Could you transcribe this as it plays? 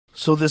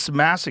So this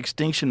mass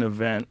extinction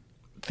event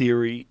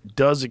theory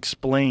does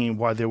explain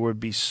why there would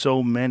be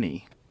so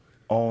many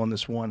all in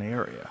this one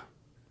area.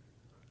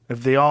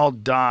 If they all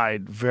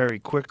died very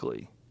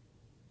quickly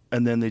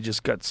and then they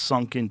just got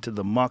sunk into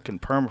the muck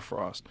and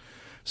permafrost.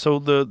 So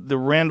the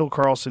Randall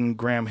Carlson,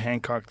 Graham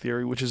Hancock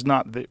theory, which is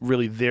not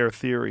really their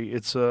theory,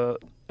 it's an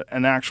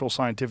actual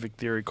scientific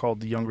theory called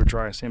the Younger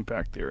Dryas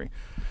Impact Theory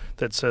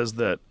that says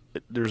that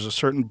there's a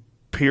certain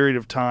period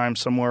of time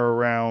somewhere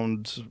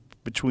around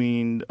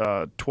between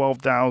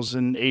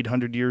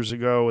 12,800 years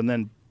ago, and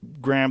then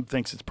Graham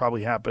thinks it's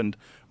probably happened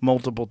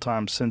multiple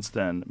times since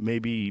then,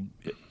 maybe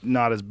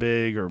not as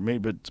big or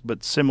maybe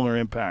but similar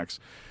impacts,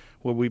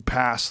 where we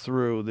pass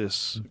through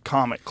this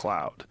comet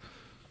cloud.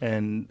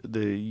 And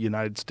the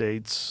United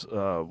States,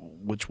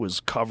 which was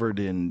covered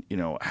in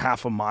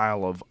half a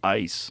mile of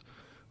ice,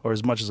 or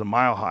as much as a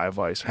mile high of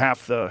ice,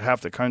 half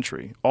the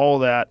country, all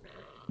that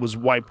was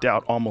wiped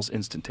out almost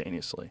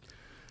instantaneously,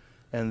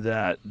 and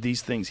that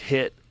these things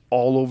hit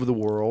all over the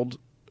world,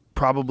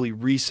 probably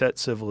reset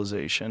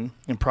civilization,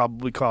 and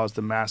probably caused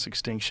the mass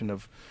extinction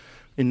of.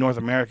 In North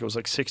America, it was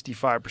like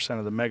 65%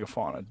 of the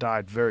megafauna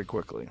died very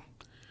quickly.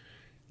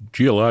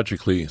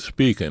 Geologically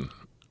speaking,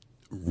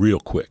 real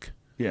quick.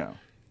 Yeah.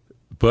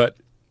 But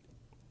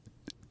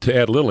to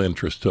add a little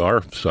interest to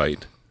our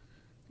site,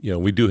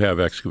 we do have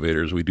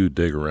excavators. We do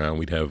dig around.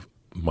 We'd have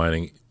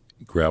mining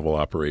gravel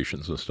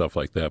operations and stuff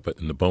like that. But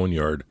in the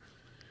Boneyard,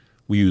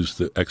 we use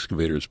the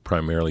excavators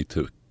primarily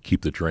to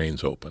keep the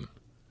drains open.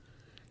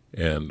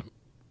 And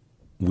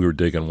we were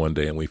digging one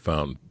day and we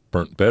found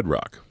burnt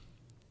bedrock.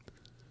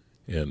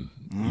 And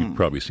you've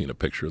probably seen a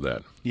picture of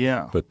that.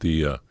 Yeah. But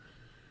the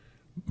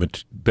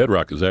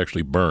bedrock is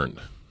actually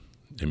burned.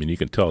 I mean, you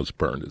can tell it's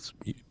burned.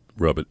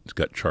 Rub it, it's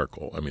got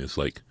charcoal. I mean, it's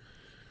like,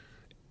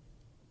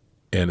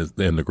 and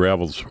the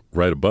gravels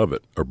right above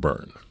it are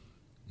burned.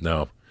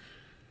 Now,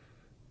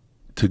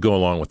 to go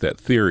along with that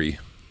theory,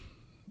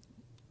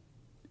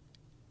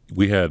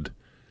 we had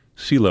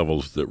sea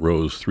levels that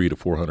rose 300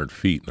 to 400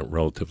 feet in a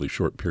relatively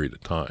short period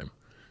of time.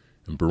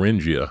 And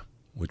Beringia,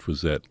 which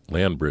was that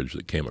land bridge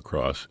that came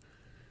across,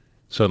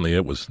 suddenly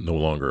it was no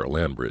longer a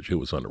land bridge, it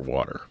was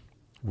underwater.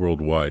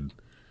 Worldwide,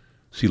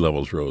 sea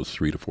levels rose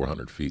 300 to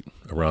 400 feet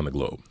around the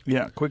globe.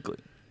 Yeah, quickly.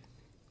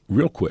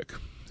 Real quick.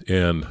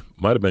 And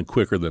might have been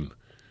quicker than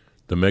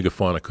the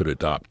megafauna could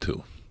adopt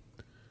to.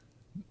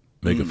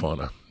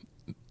 Megafauna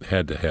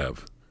had to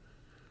have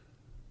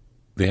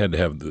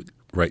the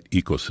right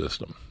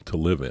ecosystem to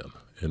live in,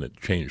 and it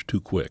changed too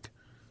quick,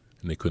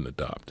 and they couldn't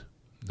adopt.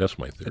 That's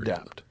my theory.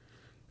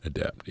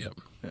 Adapt, yeah.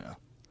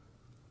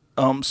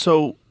 Yeah.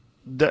 So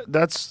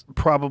that's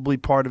probably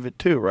part of it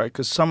too, right?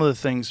 Because some of the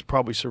things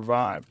probably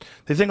survived.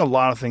 They think a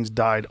lot of things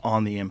died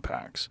on the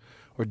impacts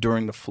or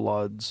during the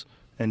floods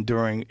and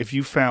if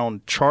you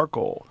found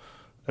charcoal,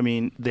 I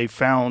mean, they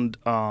found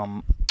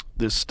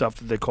this stuff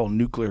that they call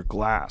nuclear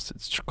glass.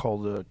 It's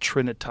called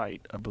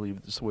trinitite, I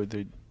believe is the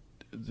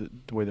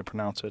way they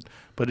pronounce it.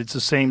 But it's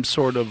the same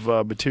sort of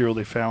material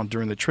they found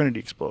during the Trinity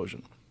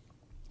explosion,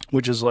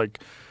 which is like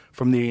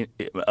from the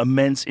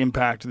immense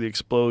impact of the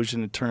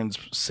explosion, it turns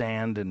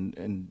sand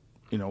and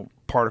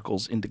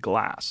particles into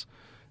glass.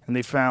 And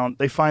they find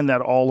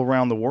that all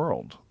around the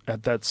world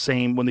at that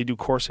same, when they do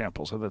core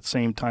samples at that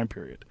same time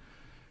period.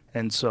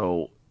 And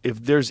so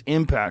if there's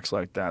impacts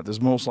like that, there's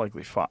most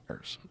likely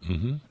fires.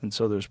 Mm-hmm. And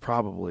so that's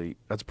probably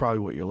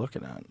what you're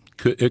looking at.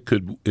 It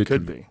could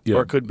be. Yeah.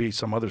 Or it could be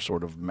some other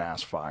sort of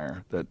mass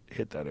fire that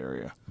hit that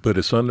area. But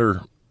it's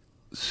under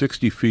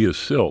 60 feet of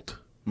silt,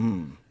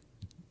 10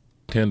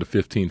 to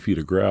 15 feet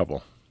of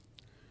gravel.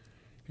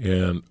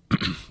 And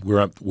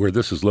where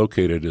this is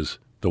located is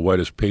the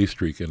widest pay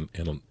streak in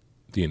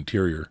the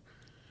interior.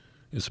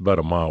 It's about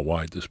a mile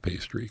wide, this pay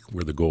streak,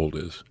 where the gold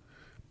is.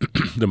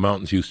 The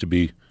mountains used to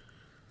be,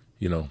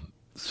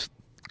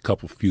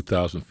 a few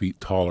thousand feet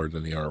taller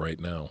than they are right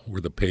now,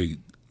 where the pay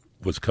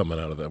was coming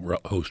out of the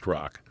host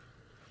rock.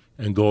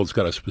 And gold's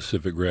got a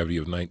specific gravity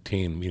of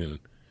 19, meaning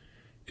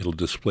it'll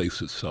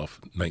displace itself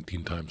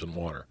 19 times in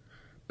water.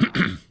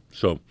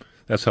 So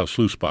that's how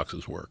sluice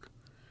boxes work.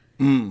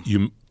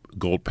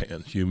 Gold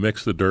pans. You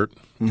mix the dirt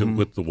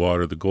with the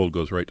water, the gold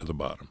goes right to the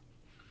bottom.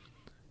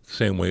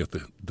 Same way with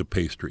the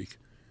pay streak.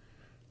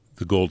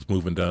 The gold's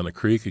moving down the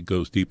creek. It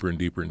goes deeper and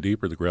deeper and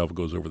deeper. The gravel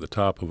goes over the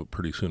top of it.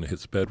 Pretty soon it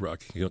hits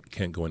bedrock. You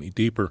can't go any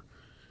deeper,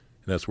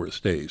 and that's where it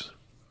stays.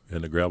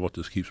 And the gravel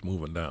just keeps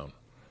moving down.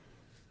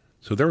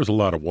 So there was a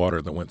lot of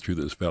water that went through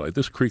this valley.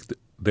 This creek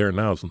there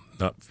now is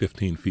not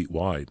 15 feet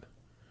wide,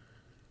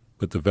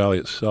 but the valley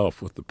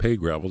itself with the pay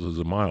gravels is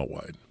a mile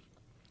wide.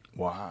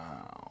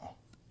 Wow.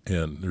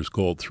 And there's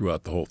gold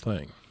throughout the whole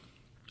thing.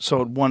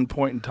 So at one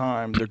point in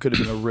time, there could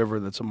have been a river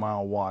that's a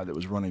mile wide that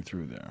was running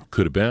through there.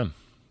 Could have been.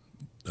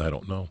 I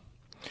don't know.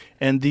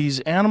 And these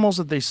animals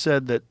that they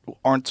said that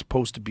aren't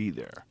supposed to be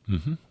there,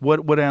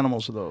 what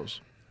animals are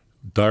those?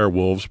 Dire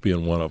wolves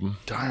being one of them.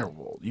 Dire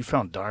wolf. You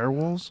found dire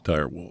wolves?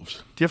 Dire wolves.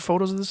 Do you have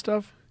photos of this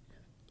stuff?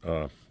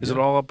 Is it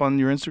all up on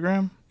your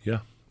Instagram? Yeah.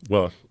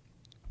 Well,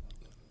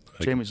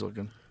 Jamie's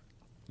looking.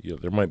 Yeah,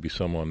 there might be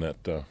some on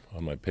that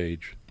on my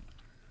page.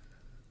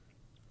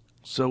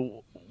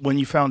 So when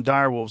you found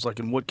dire wolves, like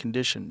in what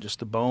condition? Just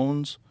the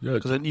bones? Yeah.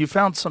 Because you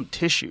found some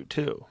tissue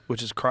too,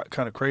 which is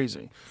kind of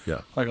crazy.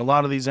 Yeah. Like a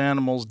lot of these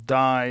animals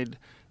died,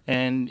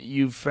 and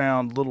you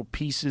found little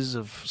pieces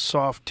of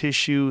soft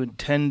tissue and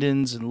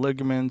tendons and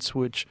ligaments,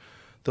 which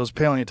those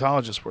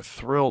paleontologists were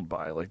thrilled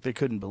by. Like they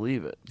couldn't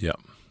believe it. Yeah.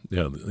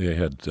 Yeah. They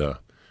had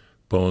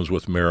bones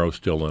with marrow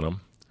still in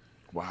them.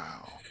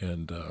 Wow.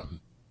 And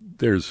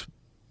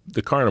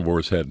the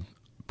carnivores had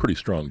pretty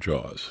strong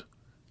jaws.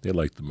 They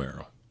liked the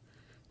marrow.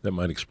 That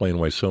might explain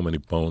why so many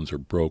bones are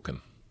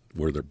broken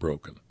where they're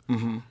broken.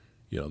 Mm-hmm.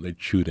 You know, they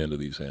chewed into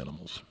these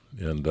animals.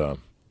 And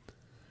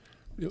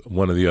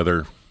one of the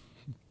other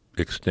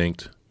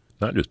extinct,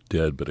 not just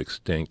dead, but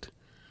extinct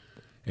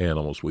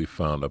animals we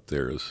found up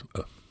there is,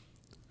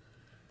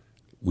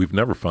 we've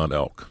never found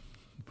elk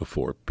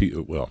before.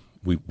 Well,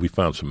 we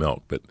found some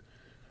elk, but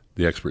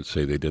the experts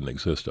say they didn't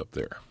exist up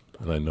there.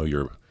 And I know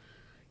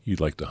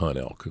you'd like to hunt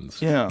elk and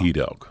eat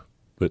elk,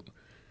 but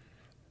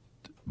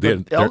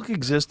elk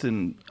exist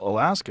in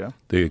Alaska.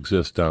 They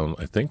exist down.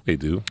 I think they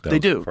do. They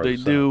do. They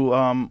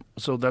do.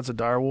 So that's a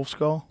direwolf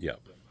skull. Yeah.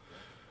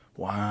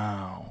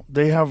 Wow.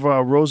 They have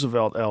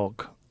Roosevelt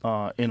elk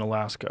in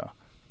Alaska.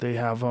 They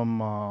have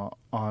them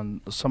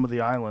on some of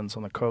the islands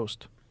on the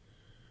coast.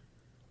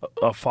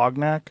 A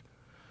Fognak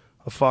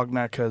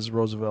has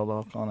Roosevelt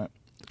elk on it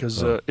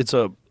because it's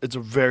a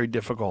very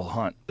difficult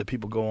hunt that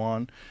people go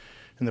on,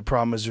 and the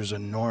problem is there's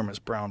enormous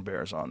brown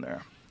bears on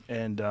there.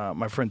 And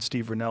my friend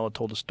Steve Ranella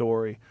told a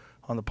story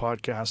on the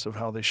podcast of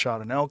how they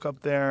shot an elk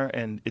up there,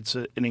 and it's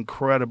an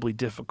incredibly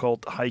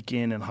difficult hike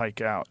in and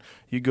hike out.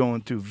 You're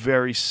going through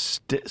very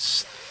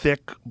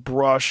thick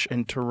brush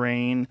and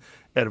terrain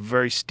at a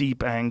very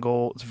steep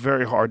angle. It's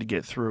very hard to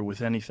get through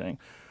with anything.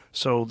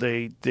 So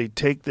they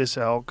take this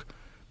elk,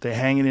 they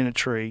hang it in a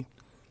tree,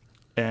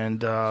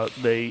 and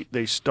they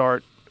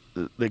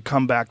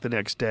come back the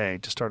next day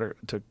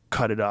to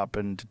cut it up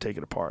and to take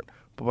it apart.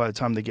 But by the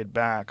time they get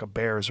back, a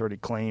bear has already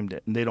claimed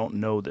it, and they don't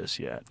know this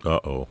yet.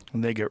 Uh-oh.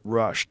 And they get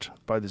rushed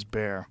by this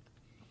bear.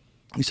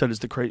 He said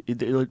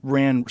it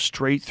ran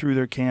straight through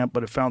their camp,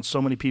 but it found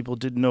so many people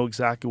didn't know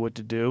exactly what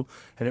to do,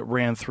 and it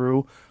ran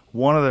through.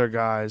 One of their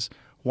guys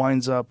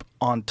winds up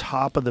on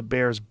top of the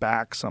bear's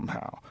back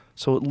somehow.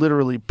 So it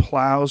literally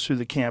plows through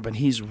the camp, and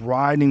he's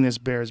riding this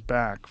bear's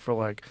back for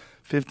like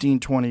 15,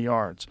 20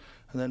 yards.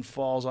 And then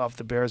falls off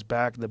the bear's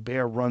back. The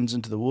bear runs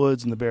into the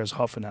woods, and the bear's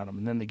huffing at him.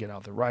 And then they get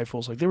out their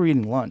rifles. Like they were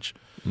eating lunch.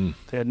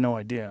 They had no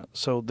idea.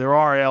 So there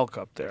are elk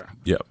up there.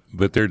 Yeah,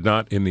 but they're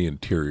not in the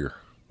interior.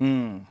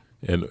 And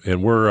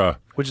we're...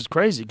 Which is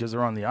crazy because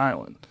they're on the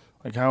island.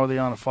 Like how are they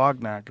on a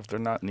Fognak if they're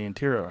not in the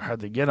interior?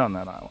 How'd they get on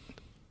that island?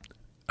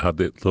 How'd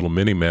the little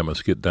mini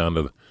mammoths get down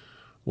to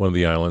one of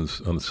the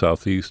islands on the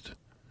southeast?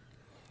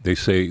 They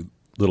say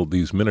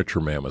these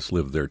miniature mammoths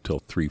lived there till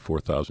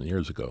 4,000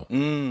 years ago.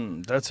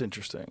 That's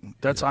interesting.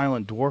 That's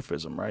island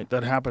dwarfism, right?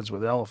 That happens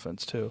with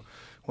elephants too.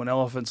 When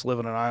elephants live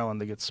on an island,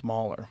 they get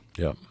smaller.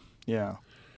 Yeah. Yeah.